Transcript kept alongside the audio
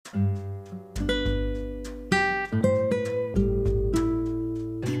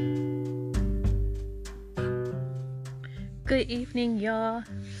Good evening, y'all.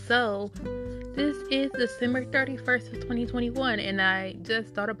 So, this is December 31st of 2021, and I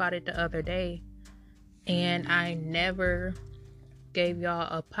just thought about it the other day, and I never gave y'all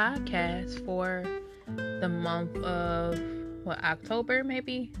a podcast for the month of, October,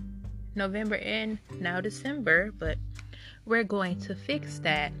 maybe? November and now December, but we're going to fix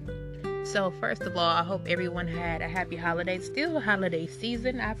that. So, first of all, I hope everyone had a happy holiday. Still a holiday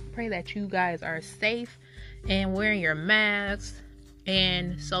season. I pray that you guys are safe and wearing your masks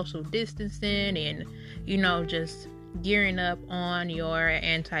and social distancing and, just gearing up on your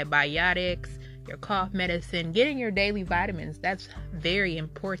antibiotics, your cough medicine, getting your daily vitamins. That's very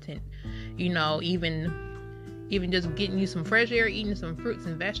important. Even just getting you some fresh air, eating some fruits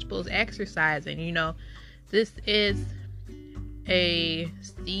and vegetables, exercising. This is a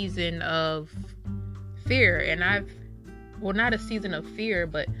season of fear, and not a season of fear,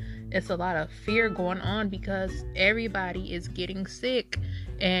 but it's a lot of fear going on because everybody is getting sick.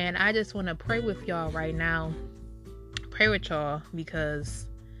 And I just want to pray with y'all right now. Pray with y'all because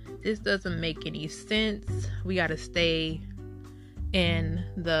this doesn't make any sense. We got to stay in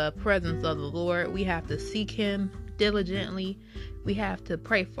the presence of the Lord. We have to seek Him diligently. We have to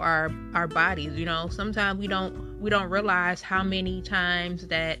pray for our bodies. Sometimes we don't realize how many times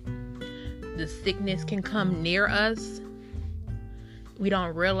that the sickness can come near us. We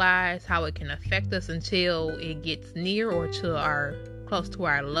don't realize how it can affect us until it gets near or close to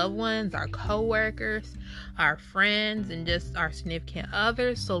our loved ones, our co-workers, our friends, and just our significant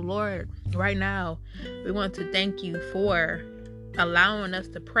others. So Lord, right now, we want to thank you for allowing us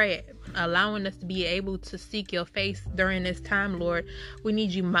to pray, allowing us to be able to seek your face during this time, Lord. We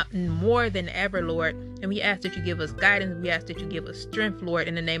need you more than ever, Lord. And we ask that you give us guidance. We ask that you give us strength, Lord,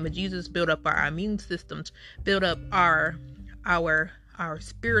 in the name of Jesus. Build up our immune systems. Build up our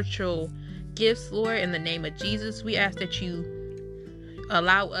spiritual gifts, Lord, in the name of Jesus. We ask that you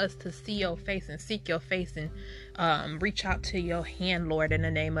allow us to see your face and seek your face and reach out to your hand, Lord, in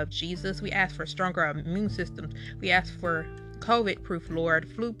the name of Jesus. We ask for stronger immune systems. We ask for COVID-proof, Lord,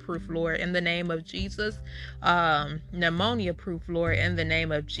 flu-proof, Lord, in the name of Jesus, pneumonia-proof, Lord, in the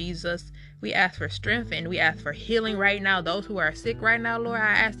name of Jesus. We ask for strength and we ask for healing right now. Those who are sick right now, Lord, I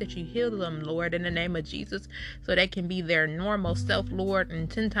ask that you heal them, Lord, in the name of Jesus, so they can be their normal self, Lord, and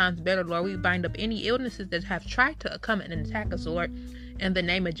 10 times better, Lord. We bind up any illnesses that have tried to come and attack us, Lord. In the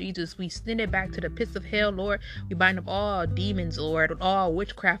name of Jesus, we send it back to the pits of hell, Lord. We bind up all demons, Lord, all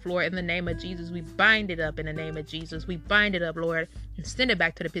witchcraft, Lord. In the name of Jesus, we bind it up in the name of Jesus. We bind it up, Lord, and send it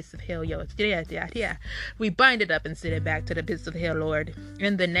back to the pits of hell, yo. We bind it up and send it back to the pits of hell, Lord.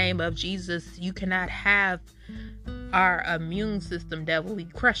 In the name of Jesus, you cannot have our immune system, devil. We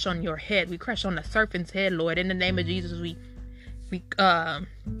crush on your head. We crush on the serpent's head, Lord. In the name of Jesus,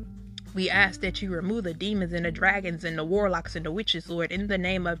 we ask that you remove the demons and the dragons and the warlocks and the witches, Lord. In the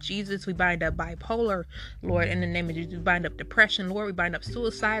name of Jesus, we bind up bipolar, Lord. In the name of Jesus, we bind up depression, Lord. We bind up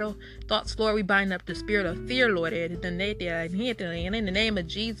suicidal thoughts, Lord. We bind up the spirit of fear, Lord. And in the name of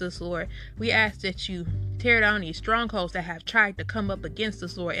Jesus, Lord, we ask that you tear down these strongholds that have tried to come up against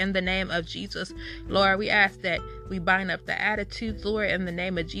us, Lord. In the name of Jesus, Lord, we ask that we bind up the attitudes, Lord. In the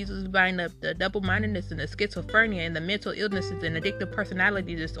name of Jesus, we bind up the double-mindedness and the schizophrenia and the mental illnesses and addictive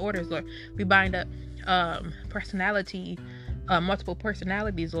personality disorders, Lord. We bind up multiple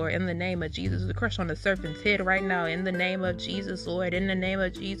personalities, Lord, in the name of Jesus. We crush on the serpent's head right now, in the name of Jesus, Lord. In the name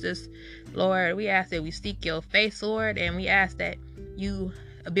of Jesus, Lord, we ask that we seek your face, Lord, and we ask that you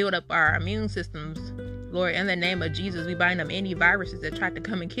build up our immune systems, Lord. In the name of Jesus, we bind up any viruses that try to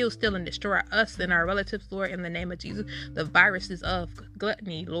come and kill, steal, and destroy us and our relatives, Lord. In the name of Jesus, the viruses of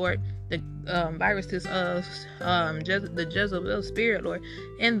gluttony, Lord, the viruses of the Jezebel spirit, Lord.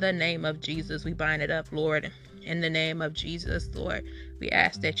 In the name of Jesus, we bind it up, Lord. In the name of Jesus, Lord, we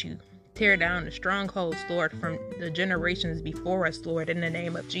ask that you tear down the strongholds, Lord, from the generations before us, Lord. In the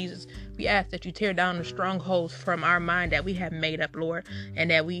name of Jesus, we ask that you tear down the strongholds from our mind that we have made up, Lord,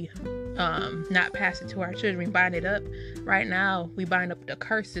 and that we not pass it to our children. We bind it up right now. We bind up the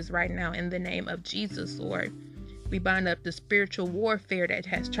curses right now in the name of Jesus, Lord. We bind up the spiritual warfare that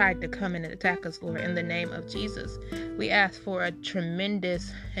has tried to come in and attack us, Lord, in the name of Jesus. We ask for a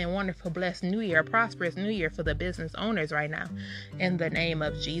tremendous and wonderful, blessed new year, a prosperous new year for the business owners right now, in the name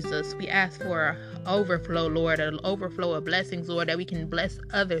of Jesus. We ask for an overflow, Lord, an overflow of blessings, Lord, that we can bless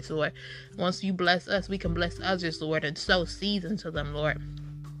others, Lord. Once you bless us, we can bless others, Lord, and sow seeds into them, Lord.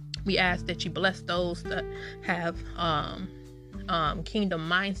 We ask that you bless those that have kingdom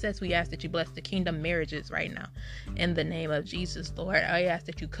mindsets. We ask that you bless the kingdom marriages right now in the name of Jesus, Lord. I ask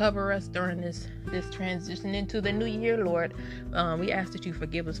that you cover us during this transition into the new year, Lord. We ask that you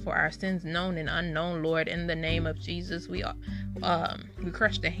forgive us for our sins, known and unknown, Lord, in the name of Jesus. We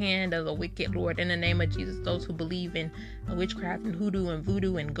crush the hand of the wicked, Lord, in the name of Jesus. Those who believe in witchcraft and hoodoo and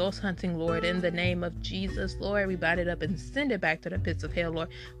voodoo and ghost hunting, Lord, in the name of Jesus, Lord, we bind it up and send it back to the pits of hell, Lord.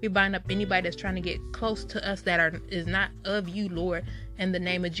 We bind up anybody that's trying to get close to us that is not of you, Lord, in the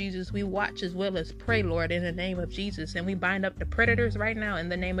name of Jesus. We watch as well as pray, Lord, in the name of Jesus. And we bind up the predators right now in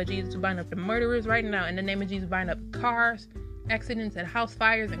the name of Jesus. We bind up the murderers right now in the name of Jesus. Bind up cars, accidents, and house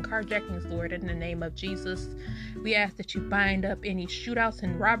fires and carjackings, Lord, in the name of Jesus. We ask that you bind up any shootouts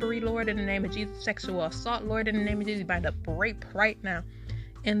and robbery, Lord, in the name of Jesus. Sexual assault, Lord, in the name of Jesus. Bind up rape right now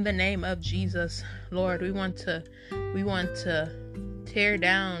in the name of Jesus, Lord. We want to tear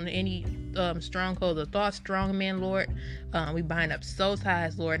down any strongholds of thought, strong men, Lord. We bind up soul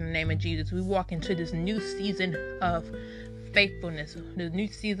ties, Lord, in the name of Jesus. We walk into this new season of faithfulness, the new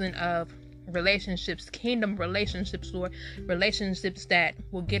season of relationships, kingdom relationships, Lord, relationships that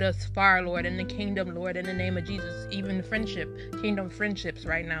will get us far, Lord, in the kingdom, Lord, in the name of Jesus. Even kingdom friendships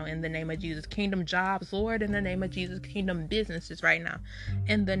right now in the name of Jesus. Kingdom jobs, Lord, in the name of Jesus. Kingdom businesses right now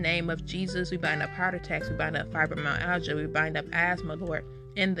in the name of Jesus. We bind up heart attacks, we bind up fibromyalgia, we bind up asthma, Lord,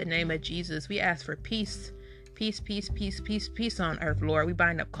 in the name of Jesus. We ask for peace on earth, Lord. We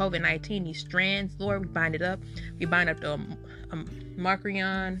bind up COVID-19, these strands, Lord, we bind it up. We bind up the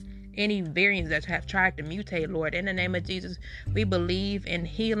Marcarian, any variants that have tried to mutate, Lord, in the name of Jesus. We believe in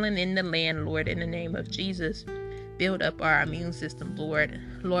healing in the land, Lord, in the name of Jesus. Build up our immune system, Lord.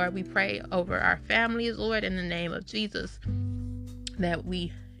 Lord, we pray over our families, Lord, in the name of Jesus, that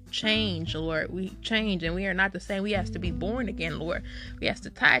we change, Lord. We change and we are not the same. We ask to be born again, Lord. We ask to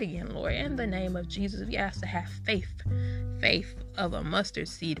tithe again, Lord, in the name of Jesus. We ask to have faith of a mustard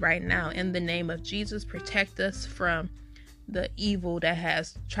seed right now in the name of Jesus. Protect us from the evil that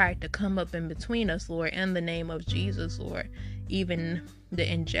has tried to come up in between us, Lord, in the name of Jesus, Lord. Even the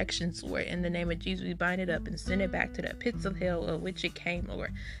injections, Lord, in the name of Jesus, we bind it up and send it back to the pits of hell of which it came,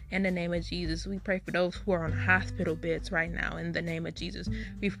 Lord. In the name of Jesus, we pray for those who are on hospital beds right now. In the name of Jesus,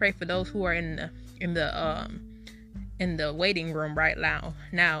 we pray for those who are in the waiting room right now,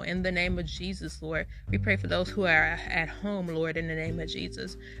 in the name of Jesus, Lord. We pray for those who are at home, Lord, in the name of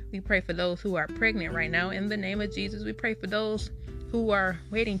Jesus. We pray for those who are pregnant right now, in the name of Jesus. We pray for those who are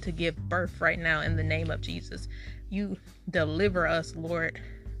waiting to give birth right now, in the name of Jesus. You deliver us, Lord.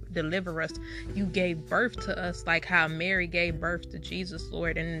 Deliver us. You gave birth to us like how Mary gave birth to Jesus,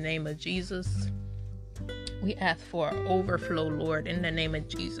 Lord, in the name of Jesus. We ask for overflow, Lord, in the name of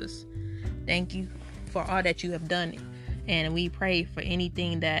Jesus. Thank you for all that you have done. And we pray for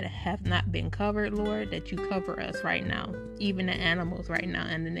anything that have not been covered, Lord, that you cover us right now, even the animals right now,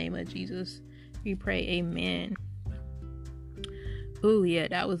 in the name of Jesus. We pray, amen. Oh yeah,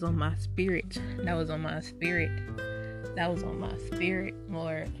 that was on my spirit.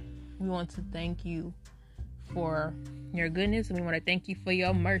 Lord. We want to thank you for your goodness, and we want to thank you for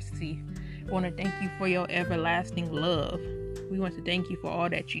your mercy. We want to thank you for your everlasting love. We want to thank you for all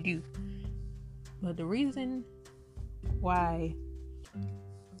that you do. But the reason why,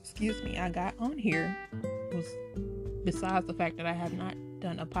 I got on here was, besides the fact that I have not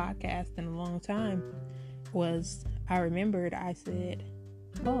done a podcast in a long time, was I remembered I said,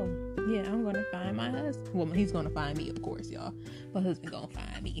 oh, yeah, I'm going to find my husband. Well, he's going to find me, of course, y'all. My husband going to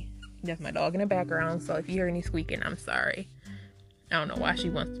find me. That's my dog in the background, so if you hear any squeaking, I'm sorry. I don't know why she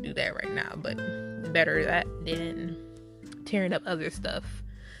wants to do that right now, but better that than tearing up other stuff.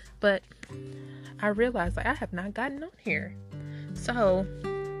 But I realized, I have not gotten on here. So,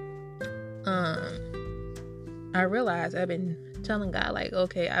 I realized I've been telling God,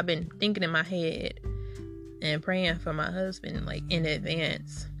 okay, I've been thinking in my head and praying for my husband, in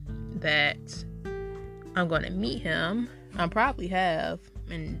advance, that I'm going to meet him. I probably have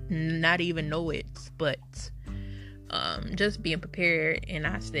and not even know it, but just being prepared. And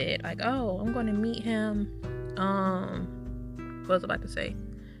I said, I'm going to meet him. What was I about to say?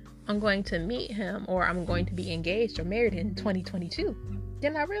 I'm going to meet him, or I'm going to be engaged or married in 2022.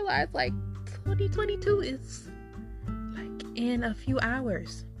 Then I realized 2022 is in a few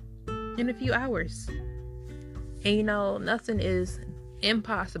hours. And nothing is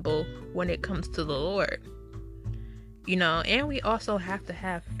impossible when it comes to the Lord. And we also have to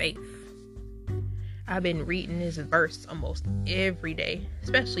have faith. I've been reading this verse almost every day,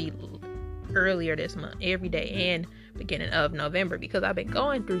 especially earlier this month, every day and beginning of November, because I've been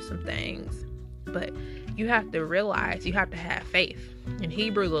going through some things. But you have to realize you have to have faith. In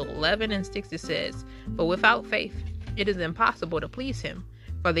Hebrews 11:6 it says, "But without faith it is impossible to please him.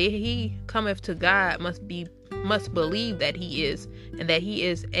 For he cometh to God must believe that he is, and that he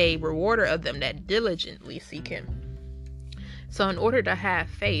is a rewarder of them that diligently seek him. So in order to have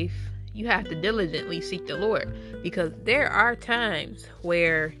faith, you have to diligently seek the Lord, because there are times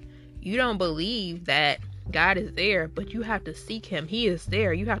where you don't believe that God is there, but you have to seek him. He is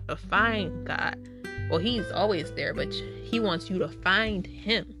there. You have to find God. Well, he's always there, but he wants you to find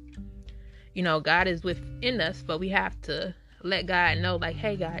him. God is within us, but we have to let God know, like,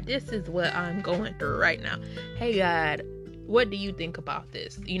 hey, God, this is what I'm going through right now. Hey, God, what do you think about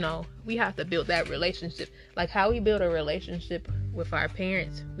this? We have to build that relationship. Like how we build a relationship with our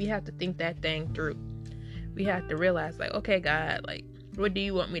parents, we have to think that thing through. We have to realize, like, okay, God, like, what do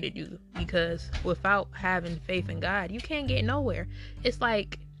you want me to do? Because without having faith in God, you can't get nowhere. It's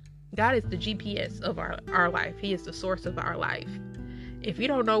like God is the GPS of our life. He is the source of our life. If you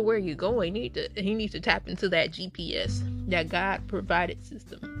don't know where you're going, he needs to tap into that GPS, that God provided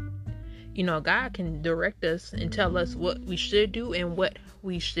system. God can direct us and tell us what we should do and what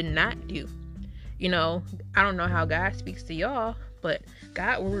we should not do. I don't know how God speaks to y'all, but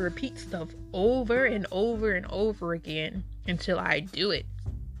God will repeat stuff over and over and over again until I do it.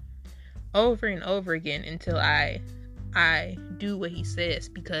 Over and over again until I do what he says,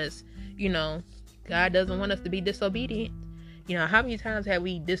 because, God doesn't want us to be disobedient. How many times have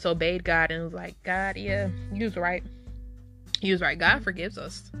we disobeyed God and was like, God, yeah, you was right. You was right. God forgives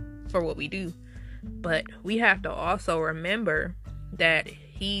us for what we do. But we have to also remember that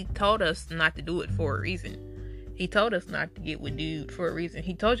he told us not to do it for a reason. He told us not to get with dude for a reason.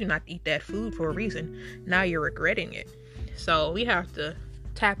 He told you not to eat that food for a reason. Now you're regretting it. So we have to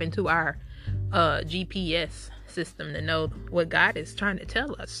tap into our GPS system to know what God is trying to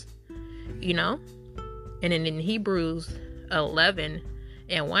tell us. And then in Hebrews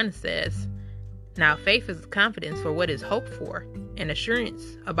 11:1 says, now faith is confidence for what is hoped for, and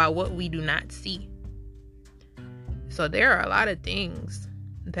assurance about what we do not see. So there are a lot of things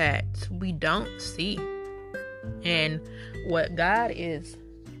that we don't see, and what God is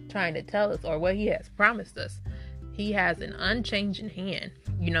trying to tell us, or what he has promised us, he has an unchanging hand.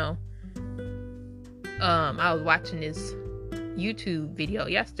 I was watching this YouTube video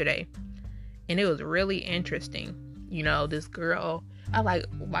yesterday, and it was really interesting. This girl, I like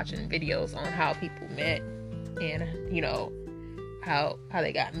watching videos on how people met and, how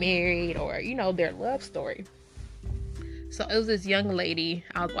they got married, or, their love story. So it was this young lady,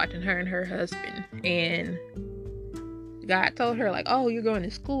 I was watching her and her husband, and God told her, like, oh, you're going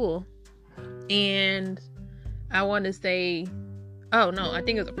to school. And I want to say, oh no, I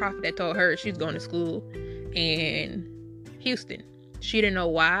think it was a prophet that told her she's going to school in Houston. She didn't know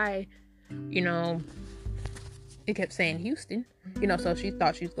why, it kept saying Houston, so she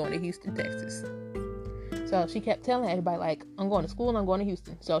thought she was going to Houston, Texas. So she kept telling everybody, like, I'm going to school, I'm going to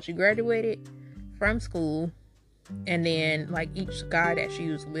Houston. So she graduated from school, and then, like, each guy that she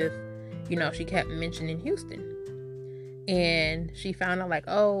was with, she kept mentioning Houston. And she found out, like,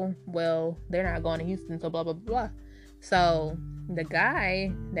 oh, well, they're not going to Houston, so blah, blah, blah. So the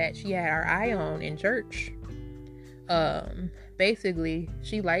guy that she had her eye on in church, basically,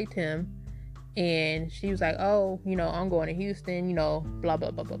 she liked him. And she was like, oh, I'm going to Houston, blah,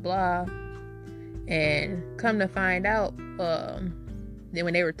 blah, blah, blah, blah. And come to find out, then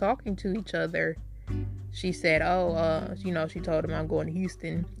when they were talking to each other, she said, oh, she told him, I'm going to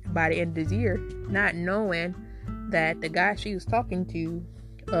Houston by the end of this year, not knowing that the guy she was talking to,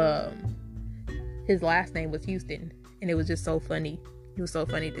 his last name was Houston. And it was just so funny. It was so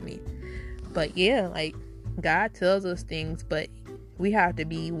funny to me. But yeah, like, God tells us things, but we have to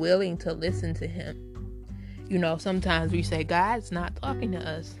be willing to listen to him. Sometimes we say God's not talking to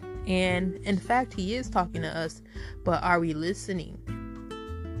us, and in fact he is talking to us, but are we listening?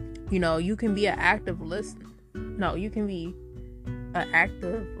 You can be an active listener. No, you can be an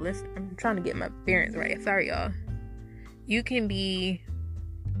active listener. I'm trying to get my bearings right. Sorry, y'all. You can be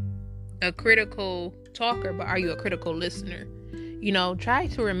a critical talker, but are you a critical listener? Try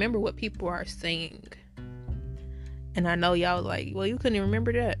to remember what people are saying. And I know y'all like, well, you couldn't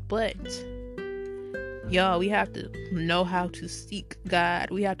remember that. But, y'all, we have to know how to seek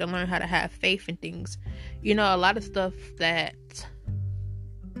God. We have to learn how to have faith in things. A lot of stuff that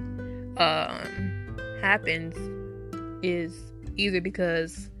happens is either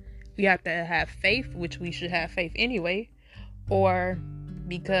because we have to have faith, which we should have faith anyway, or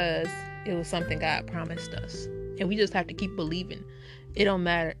because it was something God promised us. And we just have to keep believing. It don't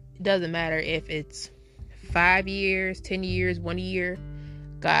matter. It doesn't matter if it's 5 years, 10 years, 1 year.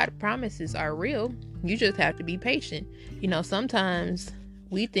 God promises are real. You just have to be patient. Sometimes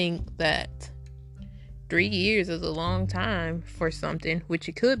we think that 3 years is a long time for something, which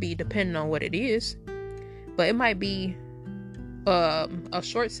it could be depending on what it is. But it might be a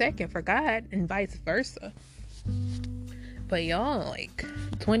short second for God and vice versa. But y'all, like,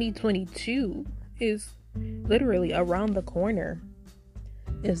 2022 is literally around the corner.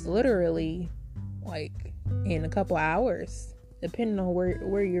 It's literally like in a couple hours, depending on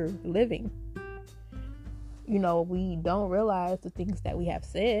where you're living. You know, we don't realize the things that we have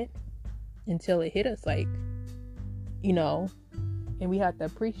said until it hit us, like, you know, and we have to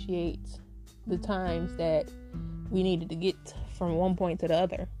appreciate the times that we needed to get from one point to the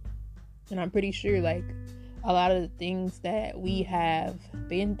other. And I'm pretty sure, like, a lot of the things that we have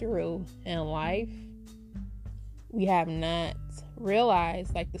been through in life, we have not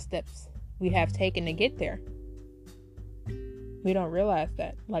realized, like, the steps we have taken to get there. We don't realize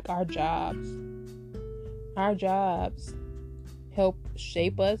that. Like, our jobs help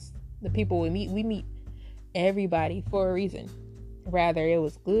shape us. The people we meet everybody for a reason. Rather it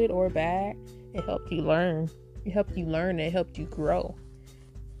was good or bad, it helped you learn. It helped you grow.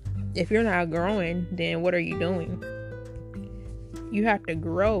 If you're not growing, then what are you doing? You have to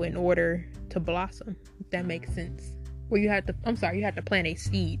grow in order to blossom, if that makes sense. Well, you have to plant a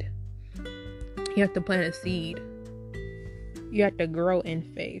seed. You have to plant a seed. You have to grow in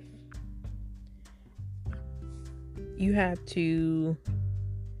faith. You have to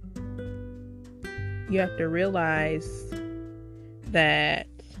realize that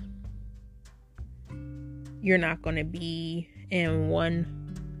you're not going to be in one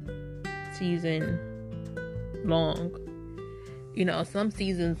season long. You know, some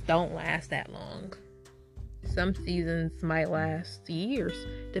seasons don't last that long. Some seasons might last years,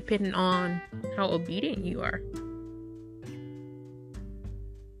 depending on how obedient you are.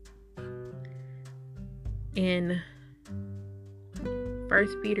 In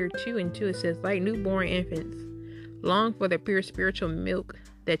 1 Peter 2:2, it says, like newborn infants, long for the pure spiritual milk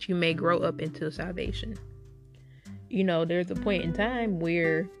that you may grow up into salvation. You know, there's a point in time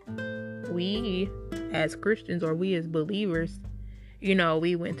where we as Christians, or we as believers, you know,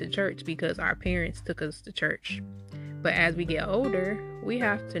 we went to church because our parents took us to church. But as we get older, we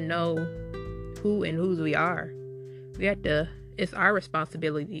have to know who and whose we are. It's our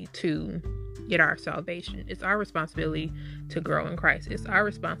responsibility to get our salvation. It's our responsibility to grow in Christ. It's our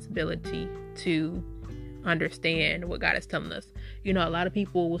responsibility to understand what God is telling us. You know, a lot of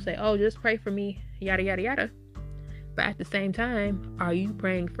people will say, oh, just pray for me, yada, yada, yada. But at the same time, are you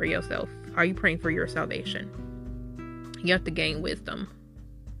praying for yourself? Are you praying for your salvation? You have to gain wisdom.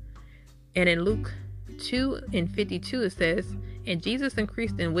 And in Luke 2:52, it says, and Jesus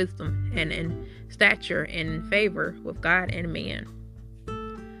increased in wisdom and in stature and in favor with God and man.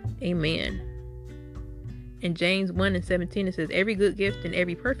 Amen. In James 1:17, it says, every good gift and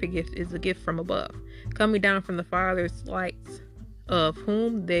every perfect gift is a gift from above, coming down from the Father's lights, of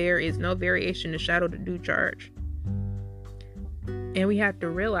whom there is no variation, the shadow to do charge. And we have to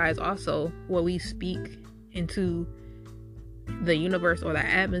realize also what we speak into the universe or the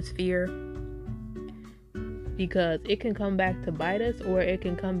atmosphere, because it can come back to bite us or it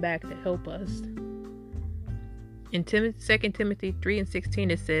can come back to help us. In 2 Timothy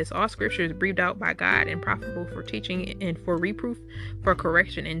 3:16, it says, all scripture is breathed out by God and profitable for teaching and for reproof, for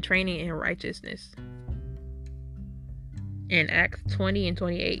correction and training in righteousness. In Acts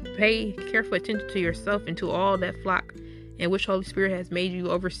 20:28, pay careful attention to yourself and to all that flock in which Holy Spirit has made you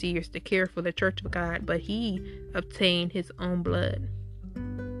overseers to care for the church of God, but he obtained his own blood.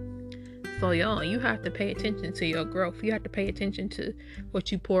 So y'all, you have to pay attention to your growth. You have to pay attention to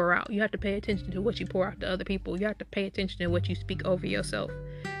what you pour out. You have to pay attention to what you pour out to other people. You have to pay attention to what you speak over yourself,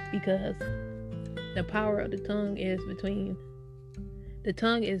 because the power of the tongue is the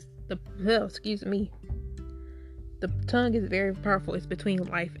tongue is very powerful. It's between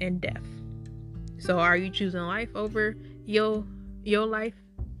life and death. So are you choosing life over your life,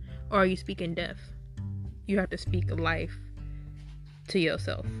 or are you speaking death? You have to speak life to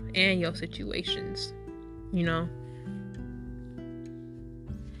yourself and your situations, you know.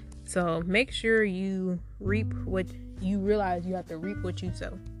 So make sure you reap what you realize. You have to reap what you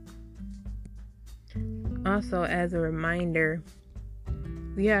sow. Also, as a reminder,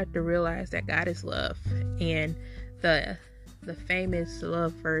 we have to realize that God is love, and the famous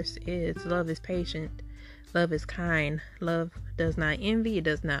love verse is, love is patient, love is kind, love does not envy, it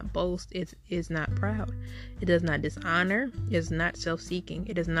does not boast, it is not proud, it does not dishonor, it is not self-seeking,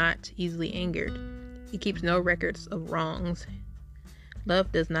 it is not easily angered, it keeps no records of wrongs. Love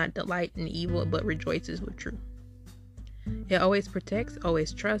does not delight in evil, but rejoices with truth. It always protects,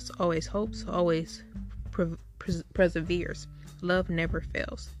 always trusts, always hopes, always perseveres. Love never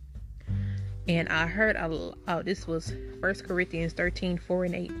fails. And I heard, this was 1 Corinthians 13, 4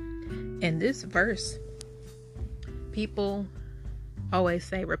 and 8. And this verse, people always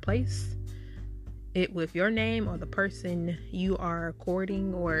say replace it with your name or the person you are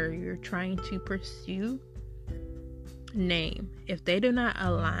courting or you're trying to pursue name. If they do not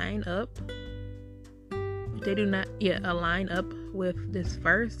align up, align up with this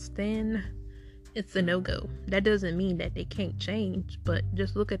verse, then it's a no-go. That doesn't mean that they can't change, but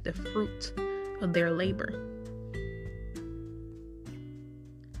just look at the fruit of their labor.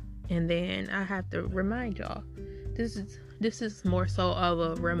 And then I have to remind y'all, this is more so of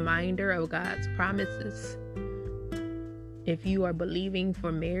a reminder of God's promises. If you are believing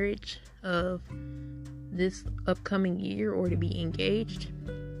for marriage of this upcoming year or to be engaged,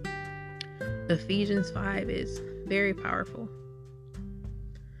 Ephesians 5 is very powerful.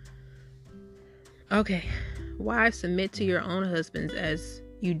 Okay, wives, submit to your own husbands as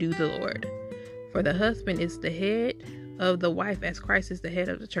you do the Lord. For the husband is the head of the wife, as Christ is the head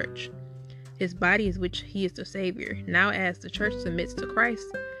of the church, his body, is which he is the Savior. Now as the church submits to Christ,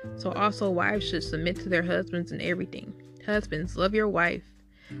 so also wives should submit to their husbands in everything. Husbands, love your wife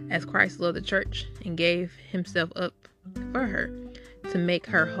as Christ loved the church and gave himself up for her, to make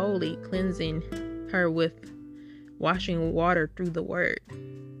her holy, cleansing her with washing water through the word,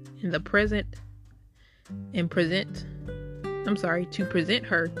 to present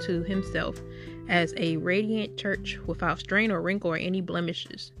her to himself as a radiant church, without stain or wrinkle or any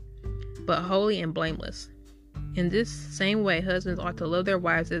blemishes, but holy and blameless. In this same way, husbands ought to love their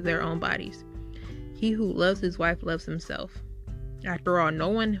wives as their own bodies. He who loves his wife loves himself. After all, no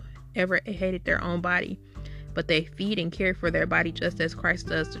one ever hated their own body, but they feed and care for their body just as Christ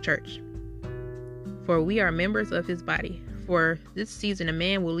does the church. For we are members of his body. For this season, a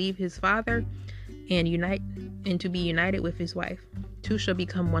man will leave his father and to be united with his wife. Two shall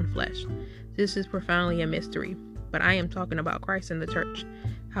become one flesh. This is profoundly a mystery, but I am talking about Christ and the church.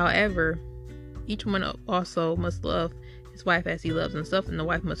 However, each one also must love his wife as he loves himself, and the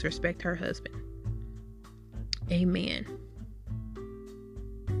wife must respect her husband. Amen.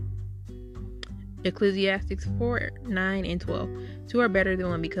 Ecclesiastes 4, 9 and 12. Two are better than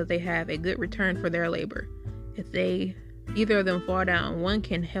one because they have a good return for their labor. If either of them fall down, one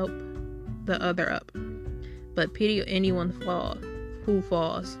can help the other up. But pity anyone who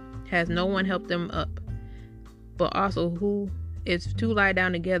falls. Has no one help them up? But also, if two lie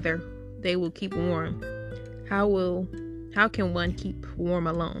down together, they will keep warm. How can one keep warm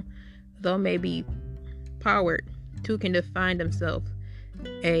alone? Though may be powered, two can define themselves.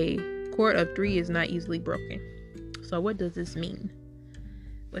 A cord of three is not easily broken. So what does this mean?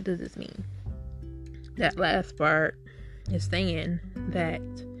 That last part is saying that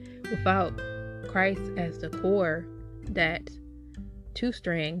without Christ as the core, that two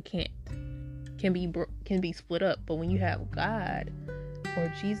strand can be split up. But when you have God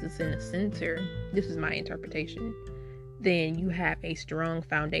or Jesus in the center, this is my interpretation, then you have a strong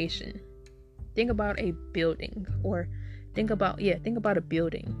foundation. Think about a building, or think about a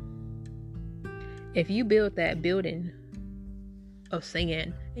building. If you build that building of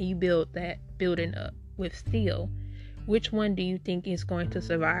sand and you build that building up with steel, which one do you think is going to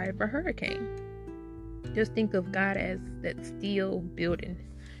survive a hurricane? Just think of God as that steel building.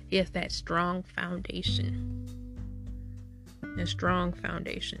 Yes, that strong foundation. A strong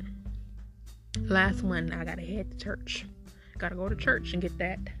foundation. Last one, I gotta head to church. Gotta go to church and get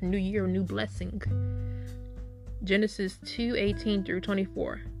that new year, new blessing. Genesis 2:18 through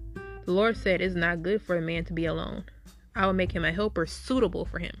 24. The Lord said, "It's not good for a man to be alone. I will make him a helper suitable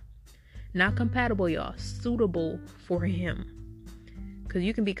for him." Not compatible, y'all. Suitable for him. Because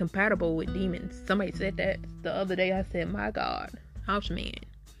you can be compatible with demons. Somebody said that the other day. I said, my God, ouch, man.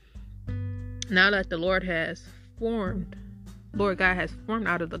 Now that the Lord God has formed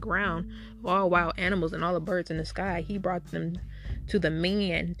out of the ground of all wild animals and all the birds in the sky, he brought them to the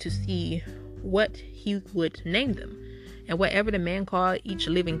man to see what he would name them. And whatever the man called each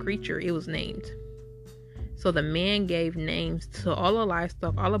living creature, it was named. So the man gave names to all the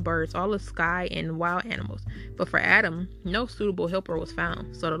livestock, all the birds, all the sky, and wild animals. But for Adam, no suitable helper was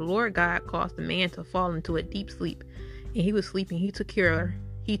found. So the Lord God caused the man to fall into a deep sleep. And he was sleeping. He took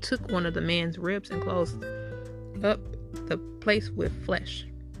one of the man's ribs and closed up the place with flesh.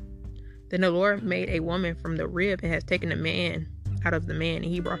 Then the Lord made a woman from the rib and has taken the man out of the man, and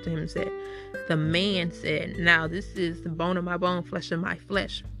he brought to him and said, the man said, now this is the bone of my bone, flesh of my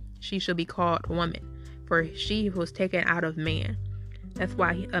flesh. She shall be called woman, for she was taken out of man. That's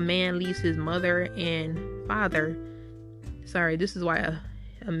why a man leaves his mother and father. This is why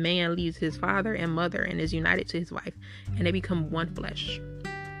a man leaves his father and mother and is united to his wife, and they become one flesh.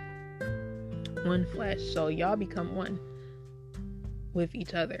 one flesh. So y'all become one with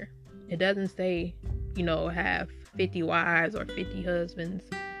each other. It doesn't say, have 50 wives or 50 husbands.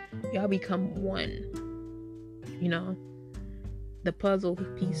 Y'all become one. The puzzle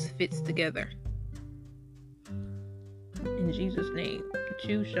piece fits together. In Jesus' name, the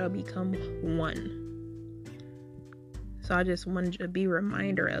two shall become one. So I just wanted to be a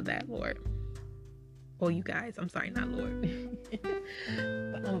reminder of that, Lord. Oh, you guys, I'm sorry, not Lord.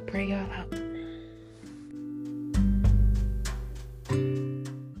 But I'm gonna pray y'all out.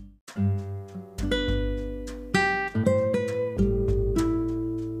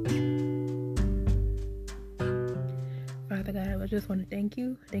 Father God, I just want to thank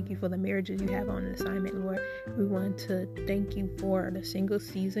you. Thank you for the marriages you have on assignment, Lord. We want to thank you for the single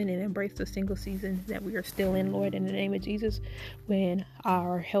season and embrace the single season that we are still in, Lord, in the name of Jesus. When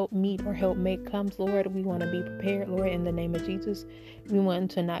our helpmeet or helpmate comes, Lord, we want to be prepared, Lord, in the name of Jesus. We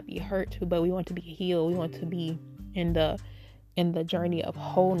want to not be hurt, but we want to be healed. We want to be in the journey of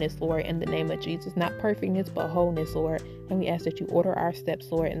wholeness, Lord, in the name of Jesus. Not perfectness, but wholeness, Lord. And we ask that you order our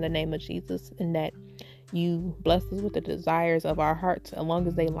steps, Lord, in the name of Jesus, and that you bless us with the desires of our hearts, as long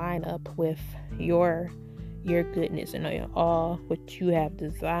as they line up with your goodness and all what you have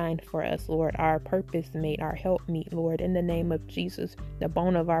designed for us, Lord. Our purpose made, our helpmeet, Lord, in the name of Jesus. The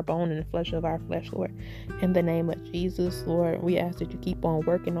bone of our bone and the flesh of our flesh, Lord. In the name of Jesus, Lord, we ask that you keep on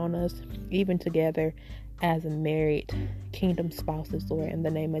working on us, even together as married kingdom spouses, Lord, in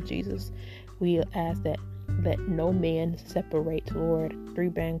the name of Jesus. We ask that no man separate, Lord.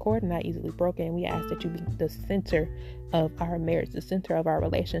 Three-band cord not easily broken. We ask that you be the center of our marriage, the center of our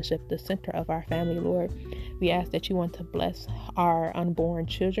relationship, the center of our family, Lord. We ask that you want to bless our unborn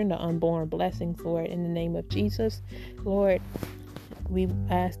children, the unborn blessings, Lord, in the name of Jesus. Lord, we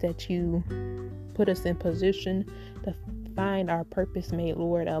ask that you put us in position to find our purpose made,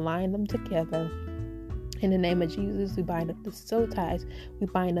 Lord. Align them together. In the name of Jesus, we bind up the soul ties. We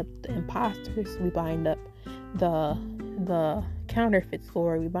bind up the imposters. We bind up the counterfeits,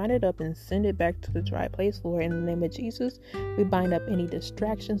 Lord. We bind it up and send it back to the dry place, Lord, in the name of Jesus. We bind up any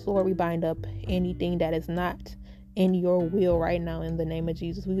distractions, Lord. We bind up anything that is not in your will right now, in the name of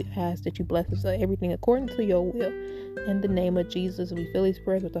Jesus. We ask that you bless us everything according to your will. In the name of Jesus, we fill these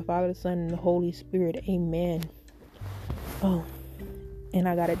prayers with the Father, the Son, and the Holy Spirit. Amen. Oh, and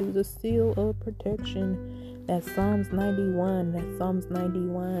I gotta do the seal of protection. That's Psalms 91. That's Psalms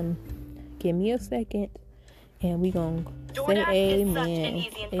 91. Give me a second. And we gonna say amen.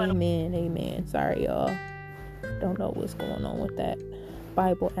 Amen. Amen. Sorry, y'all. Don't know what's going on with that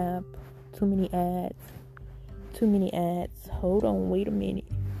Bible app. Too many ads. Hold on. Wait a minute.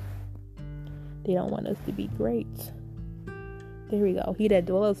 They don't want us to be great. There we go. He that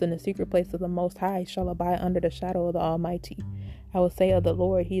dwells in the secret place of the Most High shall abide under the shadow of the Almighty. I will say of the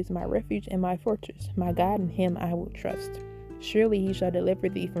Lord, he is my refuge and my fortress. My God, in him I will trust. Surely he shall deliver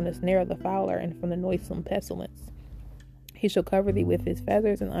thee from the snare of the fowler and from the noisome pestilence. He shall cover thee with his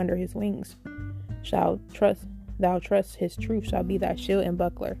feathers, and under his wings thou trust his truth shall be thy shield and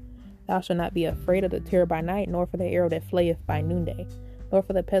buckler. Thou shalt not be afraid of the terror by night, nor for the arrow that flayeth by noonday, nor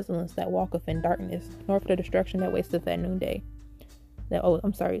for the pestilence that walketh in darkness, nor for the destruction that wasteth at noonday.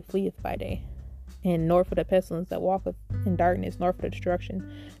 Fleeth by day. And nor for the pestilence that walketh in darkness, nor for the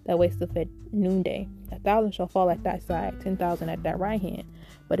destruction that wasteth at noonday. 1,000 shall fall at thy side, 10,000 at thy right hand,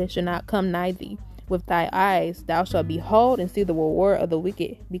 but it shall not come nigh thee. With thy eyes thou shalt behold and see the reward of the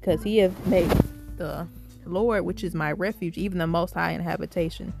wicked, because he hath made the Lord, which is my refuge, even the Most High, in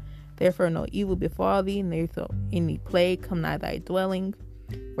habitation. Therefore no evil befall thee, neither any plague come nigh thy dwelling.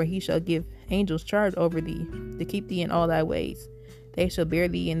 For he shall give angels charge over thee, to keep thee in all thy ways. They shall bear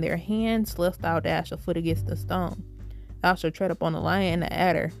thee in their hands, lest thou dash a foot against the stone. Thou shalt tread upon the lion and the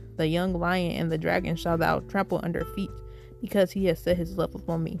adder, the young lion and the dragon shall thou trample under feet, because he has set his love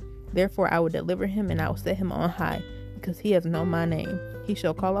upon me. Therefore I will deliver him, and I will set him on high, because he has known my name. He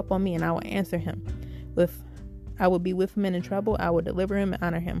shall call upon me, and I will answer him. I will be with him in trouble. I will deliver him and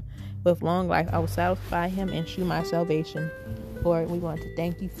honor him. With long life I will satisfy him and shew my salvation. Lord, we want to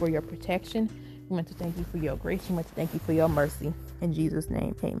thank you for your protection. We want to thank you for your grace. We want to thank you for your mercy. In Jesus'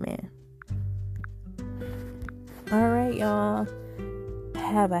 name, amen. All right, y'all.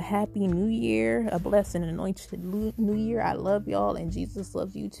 Have a happy new year. A blessed and anointed new year. I love y'all, and Jesus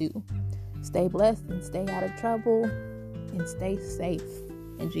loves you too. Stay blessed and stay out of trouble and stay safe.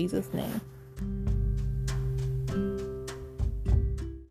 In Jesus' name.